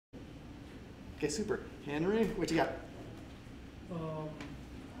Okay, super. Henry, what you got?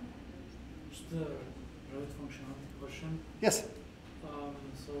 Just the rate functionality question. Yes.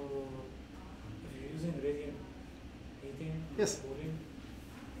 So if you're using radiant heating and Yes. cooling,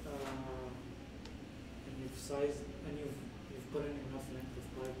 and you've put in enough length of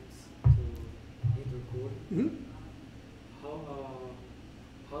pipes to heat or cool, Mm-hmm.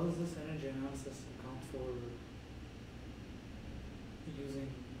 how does this energy analysis account for using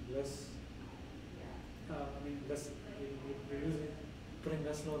less? You're putting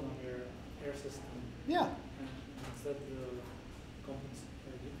less load on your air system. Yeah. And instead,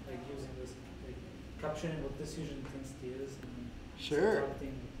 using this, capturing what this fusion intensity is and Sure.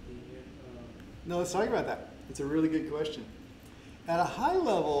 subtracting the. No, let's talk about that. It's a really good question. At a high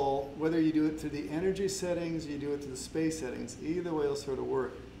level, whether you do it through the energy settings, you do it through the space settings, either way it'll sort of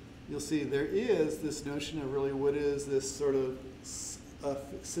work. You'll see there is this notion of really what is this sort of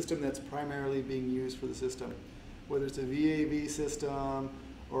system that's primarily being used for the system. Whether it's a VAV system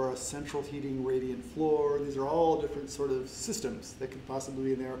or a central heating radiant floor, these are all different sort of systems that could possibly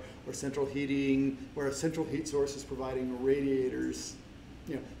be in there, or central heating, where a central heat source is providing radiators.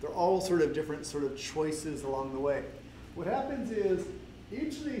 You know, they're all sort of different sort of choices along the way. What happens is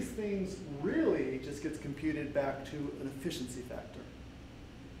each of these things really just gets computed back to an efficiency factor,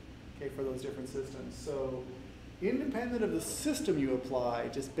 okay, for those different systems. So independent of the system you apply,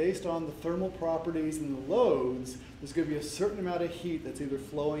 just based on the thermal properties and the loads, there's going to be a certain amount of heat that's either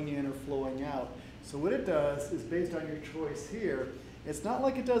flowing in or flowing out. So what it does is, based on your choice here, it's not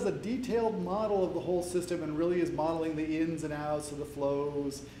like it does a detailed model of the whole system and really is modeling the ins and outs of the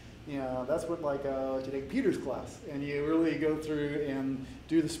flows. You know, that's what, like, you take Peter's class, and you really go through and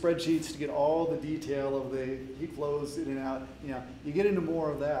do the spreadsheets to get all the detail of the heat flows in and out. You know, you get into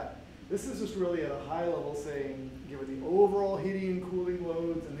more of that. This is just really at a high level saying, given the overall heating and cooling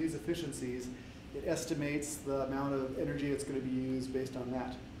loads and these efficiencies, it estimates the amount of energy that's going to be used based on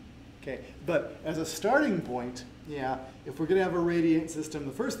that. Okay, but as a starting point, yeah, if we're going to have a radiant system,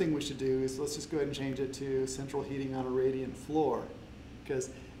 the first thing we should do is let's just go ahead and change it to central heating on a radiant floor, because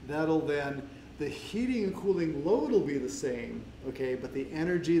that'll then, the heating and cooling load will be the same, okay, but the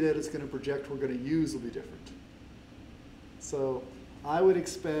energy that it's going to project we're going to use will be different. So I would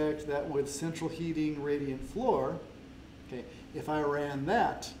expect that with central heating radiant floor, okay, if I ran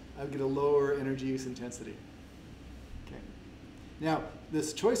that, I would get a lower energy use intensity. Okay. Now, the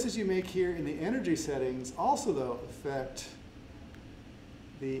choices you make here in the energy settings also, though, affect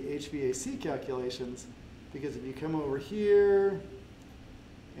the HVAC calculations, because if you come over here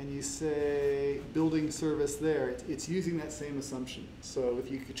and you say building service there, it's using that same assumption. So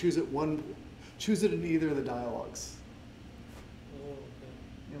if you could choose it in either of the dialogues.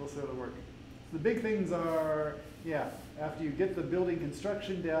 It'll sort of work. The big things are, yeah, after you get the building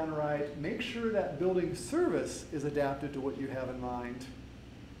construction down right, make sure that building service is adapted to what you have in mind.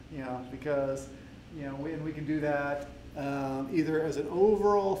 You know, because, you know, we can do that either as an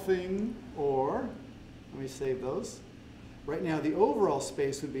overall thing, or, let me save those. Right now, the overall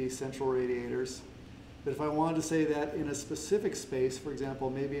space would be central radiators. But if I wanted to say that in a specific space, for example,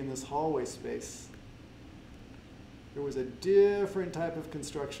 maybe in this hallway space, there was a different type of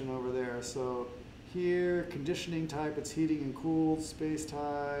construction over there. So here, conditioning type, it's heating and cooled space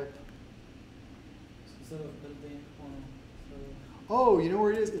type. Instead of building on. Oh, you know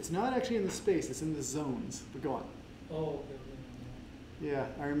where it is? It's not actually in the space, it's in the zones. But go on. Oh, okay. Yeah,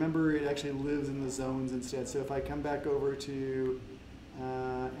 I remember it actually lives in the zones instead. So if I come back over to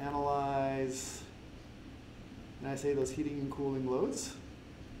analyze, and I say those heating and cooling loads,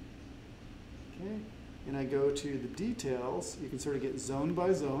 okay, and I go to the details, you can sort of get zone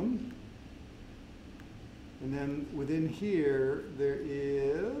by zone. And then within here, there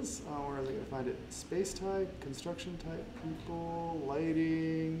is, oh, where is I going to find it? Space type, construction type, people,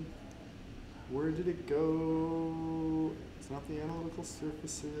 lighting. Where did it go? It's not the analytical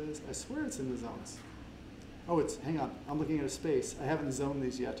surfaces. I swear it's in the zones. Oh, it's, hang on, I'm looking at a space. I haven't zoned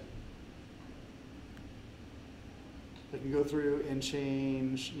these yet. I can go through and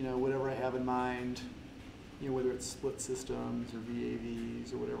change, you know, whatever I have in mind, you know, whether it's split systems or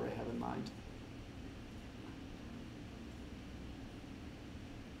VAVs or whatever I have in mind.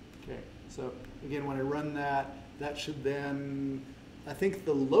 Okay, so again, when I run that, that should then, I think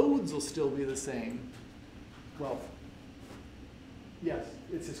the loads will still be the same. Well, yes,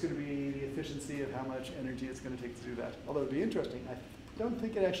 it's just going to be the efficiency of how much energy it's going to take to do that. Although it'd be interesting, I don't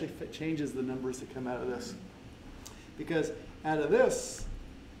think it actually changes the numbers that come out of this. Because out of this,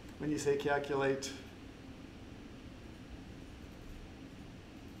 when you say calculate,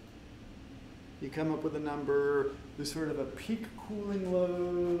 you come up with a number, there's sort of a peak cooling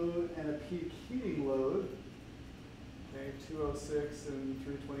load and a peak heat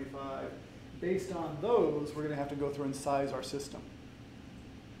based on those, we're going to have to go through and size our system.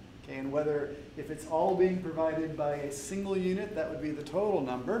 Okay, and whether, if it's all being provided by a single unit, that would be the total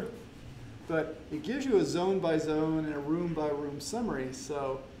number. But it gives you a zone by zone and a room by room summary.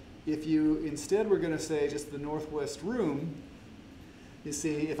 So if you instead were going to say just the northwest room, you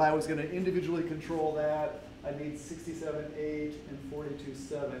see, if I was going to individually control that, I need 67.8 and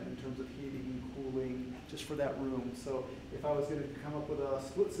 42.7 in terms of heating and cooling just for that room. So if I was going to come up with a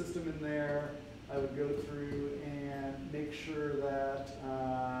split system in there, I would go through and make sure that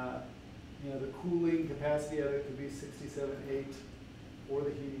you know, the cooling capacity of it could be 67.8 or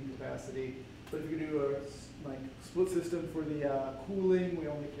the heating capacity. But if you do a like split system for the cooling, we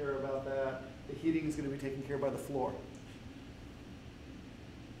only care about that. The heating is going to be taken care of by the floor.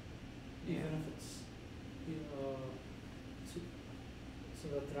 Even if it's so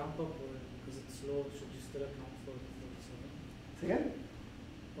that ramp up, or because it's low, should you still account for the 7? Say again?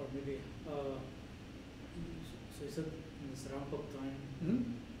 Or maybe so you said in this ramp up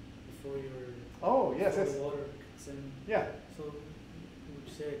time before your yes, before yes. the water kicks in. Yeah. So would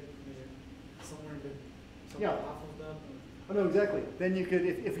you say maybe somewhere in the Yeah. half of that? Or? Oh, no, exactly. Then you could,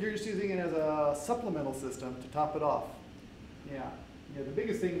 if you're just using it as a supplemental system to top it off. Yeah. Yeah, the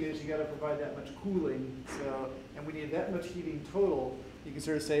biggest thing is you got to provide that much cooling. So, and we need that much heating total. You can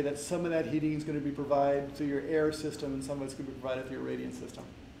sort of say that some of that heating is going to be provided through your air system, and some of it's going to be provided through your radiant system.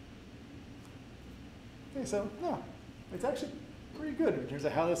 Okay, so no, it's actually pretty good in terms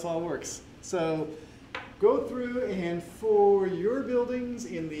of how this all works. So go through, and for your buildings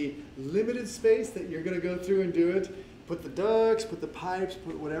in the limited space that you're going to go through and do it, put the ducts, put the pipes,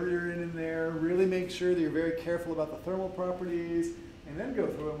 put whatever you're in there. Really make sure that you're very careful about the thermal properties, and then go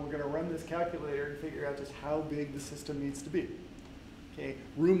through and we're going to run this calculator and figure out just how big the system needs to be. Okay,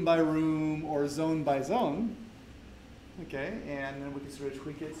 room by room or zone by zone. Okay, and then we can sort of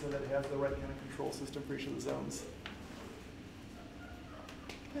tweak it so that it has the right kind of control system for each of the zones.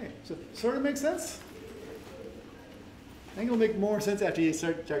 Okay, so sort of makes sense? I think it'll make more sense after you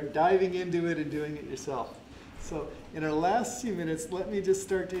start diving into it and doing it yourself. So in our last few minutes, let me just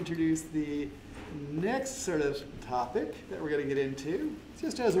start to introduce the next sort of topic that we're going to get into,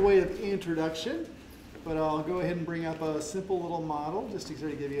 just as a way of introduction. But I'll go ahead and bring up a simple little model just to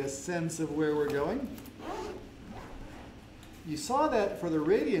sort of give you a sense of where we're going. You saw that for the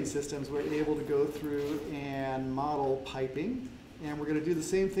radiant systems, we're able to go through and model piping. And we're going to do the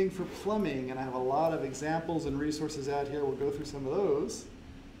same thing for plumbing. And I have a lot of examples and resources out here. We'll go through some of those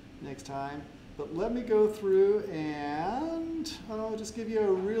next time. But let me go through and I'll just give you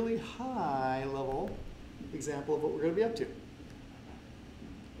a really high level example of what we're going to be up to.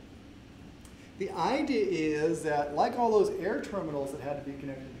 The idea is that, like all those air terminals that had to be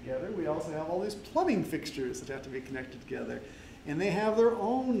connected together, we also have all these plumbing fixtures that have to be connected together. And they have their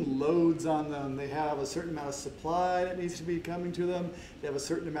own loads on them. They have a certain amount of supply that needs to be coming to them. They have a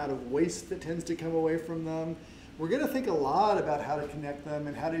certain amount of waste that tends to come away from them. We're going to think a lot about how to connect them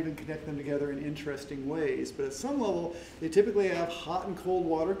and how to even connect them together in interesting ways. But at some level, they typically have hot and cold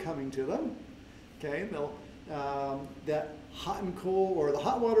water coming to them. Okay, that hot and cold, or the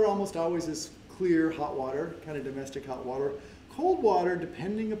hot water almost always is clear hot water, kind of domestic hot water. Cold water,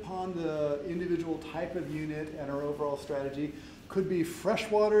 depending upon the individual type of unit and our overall strategy, could be fresh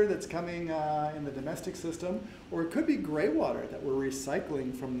water that's coming in the domestic system, or it could be gray water that we're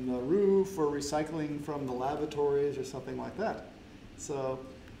recycling from the roof or recycling from the lavatories or something like that. So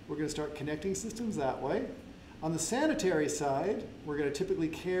we're going to start connecting systems that way. On the sanitary side, we're going to typically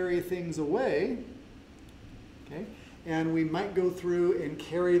carry things away, okay? And we might go through and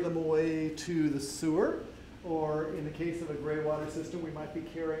carry them away to the sewer, or in the case of a gray water system, we might be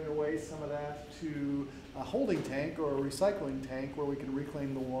carrying away some of that to a holding tank or a recycling tank where we can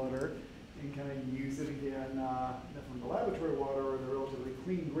reclaim the water and kind of use it again from the laboratory water or the relatively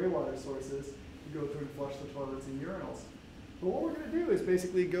clean gray water sources to go through and flush the toilets and urinals. But what we're going to do is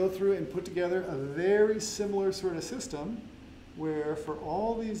basically go through and put together a very similar sort of system where for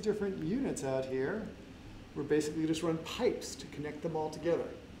all these different units out here, we're basically just run pipes to connect them all together.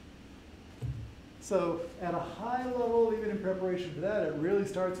 So at a high level, even in preparation for that, it really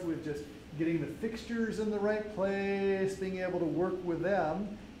starts with just getting the fixtures in the right place, being able to work with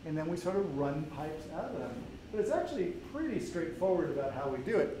them, and then we sort of run pipes out of them. But it's actually pretty straightforward about how we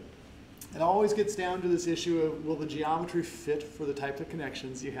do it. It always gets down to this issue of, will the geometry fit for the type of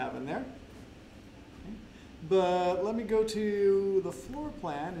connections you have in there? Okay. But let me go to the floor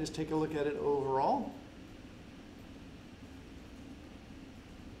plan and just take a look at it overall.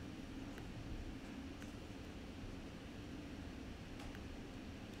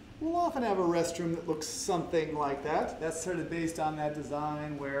 We'll often have a restroom that looks something like that. That's sort of based on that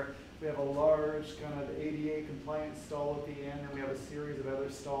design where We have a large kind of ADA compliant stall at the end, and we have a series of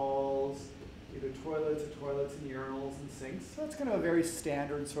other stalls, either toilets and urinals and sinks. So it's kind of a very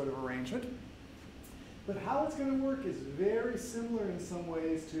standard sort of arrangement. But how it's going to work is very similar in some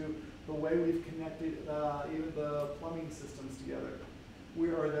ways to the way we've connected even the plumbing systems together,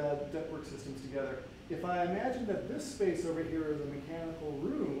 or the ductwork systems together. If I imagine that this space over here is a mechanical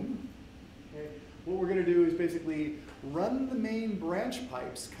room, okay, what we're going to do is basically run the main branch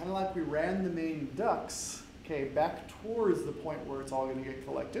pipes, kind of like we ran the main ducts, okay, back towards the point where it's all going to get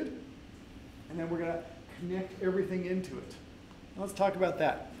collected. And then we're going to connect everything into it. Now let's talk about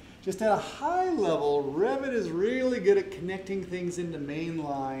that. Just at a high level, Revit is really good at connecting things into main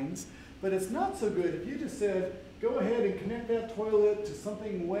lines, but it's not so good if you just said, go ahead and connect that toilet to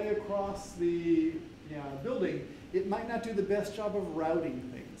something way across the building. It might not do the best job of routing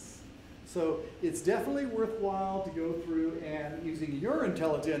things. So it's definitely worthwhile to go through and, using your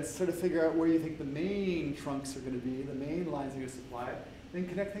intelligence, sort of figure out where you think the main trunks are going to be, the main lines are going to supply it, then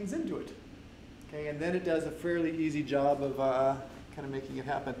connect things into it. Okay, and then it does a fairly easy job of kind of making it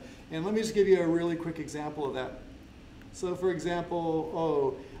happen. And let me just give you a really quick example of that. So for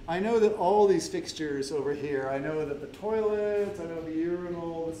example, I know that all these fixtures over here, I know that the toilets, I know the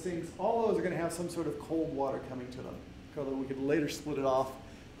urinal, the sinks, all those are going to have some sort of cold water coming to them. Although we could later split it off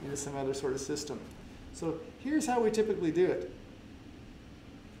into some other sort of system. So here's how we typically do it.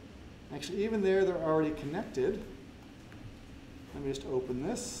 Actually, even there, they're already connected. Let me just open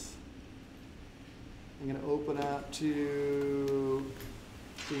this. I'm going to open up to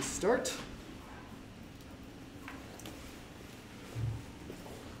the start.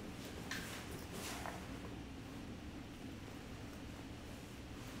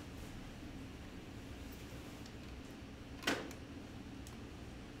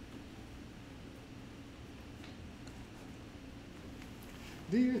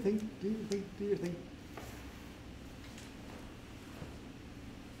 Do your thing, do your thing, do your thing.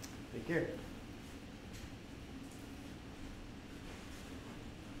 Take care.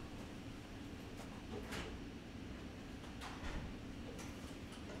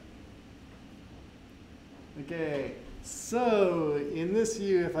 Okay, so in this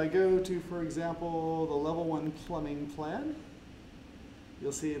view, if I go to, for example, the level 1 plumbing plan,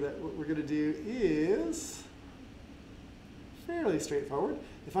 you'll see that what we're going to do is fairly straightforward.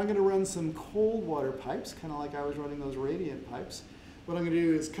 If I'm going to run some cold water pipes, kind of like I was running those radiant pipes, what I'm going to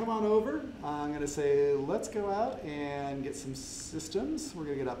do is come on over. I'm going to say, let's go out and get some systems. We're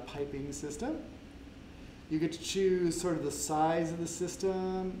going to get a piping system. You get to choose sort of the size of the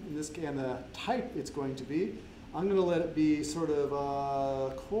system and the type it's going to be. I'm going to let it be sort of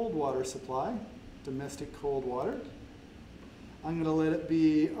a cold water supply, domestic cold water. I'm going to let it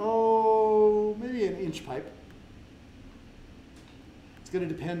be, maybe an inch pipe. It's going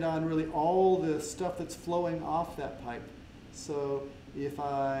to depend on really all the stuff that's flowing off that pipe. So if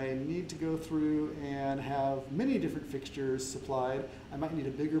I need to go through and have many different fixtures supplied, I might need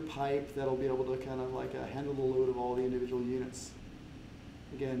a bigger pipe that'll be able to kind of like handle the load of all the individual units.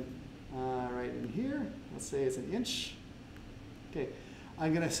 Again, right in here, let's say it's an inch. Okay,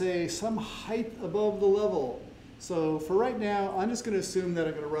 I'm going to say some height above the level. So for right now, I'm just going to assume that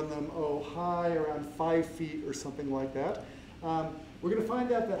I'm going to run them, high, around 5 feet or something like that. We're going to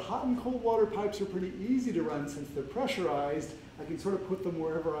find out that hot and cold water pipes are pretty easy to run since they're pressurized. I can sort of put them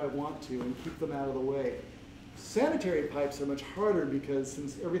wherever I want to and keep them out of the way. Sanitary pipes are much harder because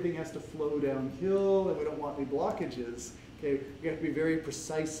since everything has to flow downhill and we don't want any blockages, okay, we have to be very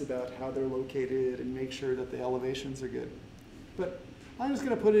precise about how they're located and make sure that the elevations are good. But I'm just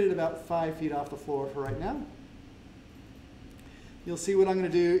going to put it at about 5 feet off the floor for right now. You'll see what I'm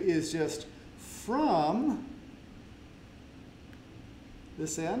going to do is just from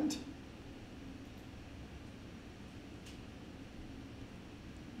this end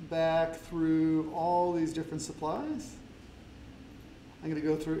back through all these different supplies. I'm going to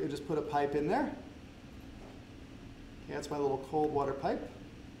go through and just put a pipe in there. Okay, that's my little cold water pipe.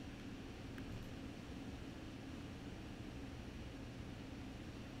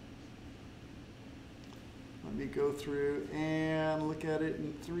 Let me go through and look at it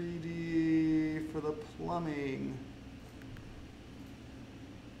in 3D for the plumbing.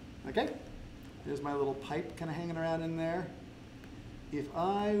 Okay, there's my little pipe kind of hanging around in there. If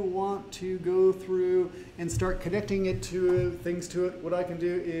I want to go through and start connecting it to things to it, what I can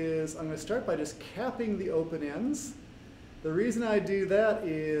do is I'm going to start by just capping the open ends. The reason I do that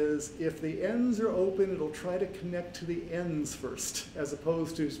is if the ends are open, it'll try to connect to the ends first, as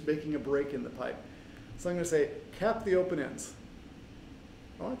opposed to making a break in the pipe. So I'm going to say cap the open ends.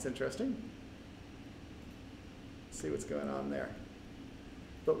 Oh, that's interesting. Let's see what's going on there.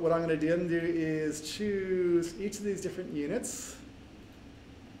 But what I'm going to then do is choose each of these different units.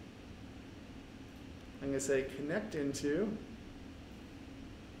 I'm going to say connect into.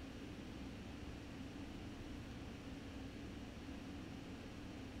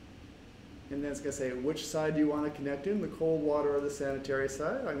 And then it's going to say, which side do you want to connect in, the cold water or the sanitary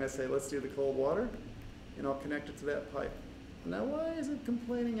side? I'm going to say, let's do the cold water, and I'll connect it to that pipe. Now, why is it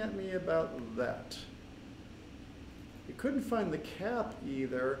complaining at me about that? It couldn't find the cap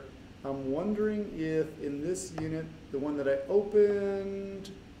either. I'm wondering if in this unit, the one that I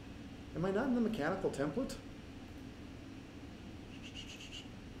opened, am I not in the mechanical template?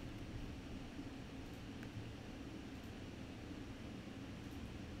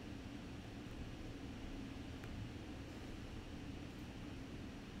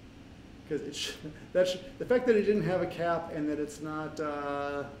 Because the fact that it didn't have a cap and that it's not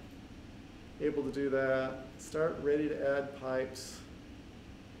able to do that. Start ready to add pipes.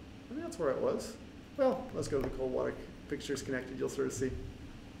 I think that's where it was. Well, let's go to the cold water fixtures connected. You'll sort of see.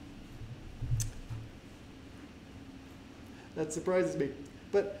 That surprises me.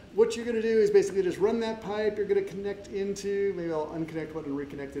 But what you're going to do is basically just run that pipe. You're going to connect into, maybe I'll unconnect one and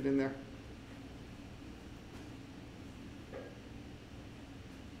reconnect it in there.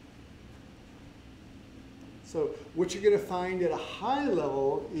 So what you're going to find at a high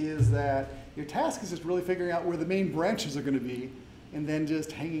level is that your task is just really figuring out where the main branches are going to be and then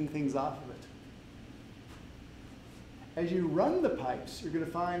just hanging things off of it. As you run the pipes, you're going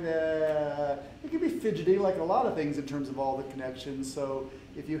to find that it can be fidgety like a lot of things in terms of all the connections. So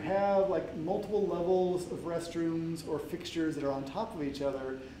if you have like multiple levels of restrooms or fixtures that are on top of each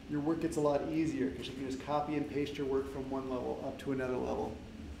other, your work gets a lot easier because you can just copy and paste your work from one level up to another level.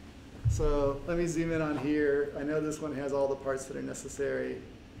 So let me zoom in on here. I know this one has all the parts that are necessary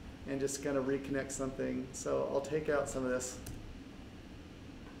and just kind of reconnect something. So I'll take out some of this.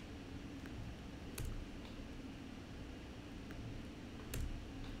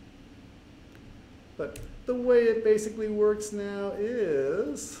 But the way it basically works now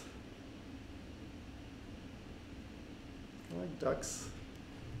is, I like ducks.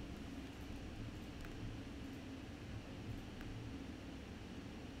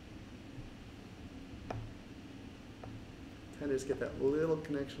 Kind of just get that little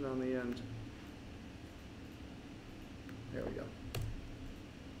connection on the end. There we go.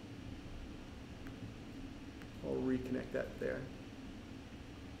 I'll reconnect that there.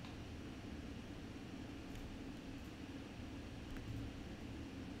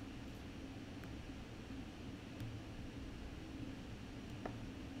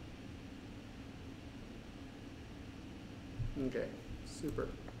 Okay, super.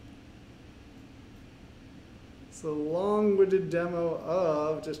 It's a long-winded demo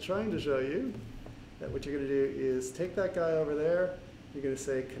of just trying to show you that what you're going to do is take that guy over there. You're going to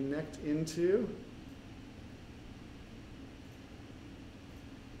say connect into.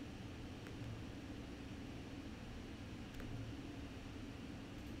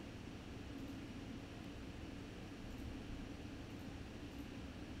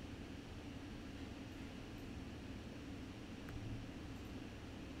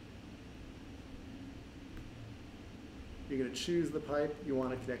 You're going to choose the pipe you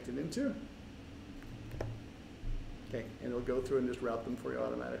want to connect it into. Okay, and it'll go through and just route them for you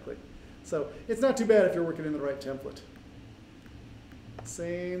automatically. So it's not too bad if you're working in the right template.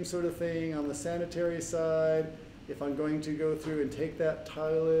 Same sort of thing on the sanitary side. If I'm going to go through and take that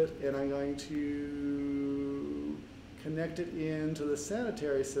toilet and I'm going to connect it into the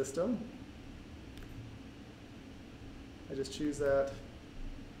sanitary system, I just choose that.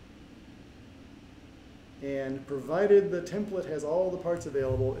 And provided the template has all the parts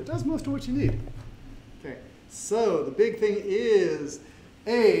available, it does most of what you need. Okay, so the big thing is,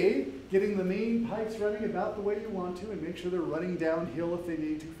 A, getting the main pipes running about the way you want to and make sure they're running downhill if they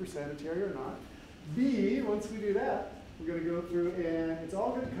need to for sanitary or not. B, once we do that, we're going to go through and it's all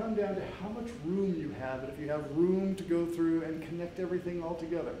going to come down to how much room you have and if you have room to go through and connect everything all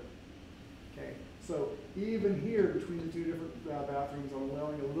together. Okay. So even here between the two different bathrooms, I'm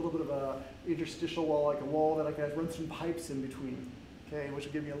allowing a little bit of a interstitial wall, like a wall that I can run some pipes in between, okay, which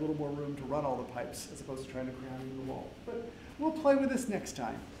will give me a little more room to run all the pipes as opposed to trying to cram into the wall. But we'll play with this next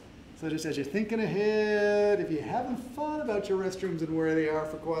time. So just as you're thinking ahead, if you haven't thought about your restrooms and where they are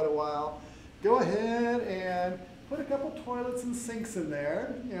for quite a while, go ahead and put a couple toilets and sinks in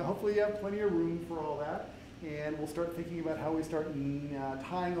there. You know, hopefully you have plenty of room for all that. And we'll start thinking about how we start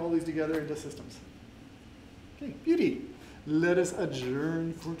tying all these together into systems. Okay, beauty. Let us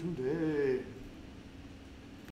adjourn for today.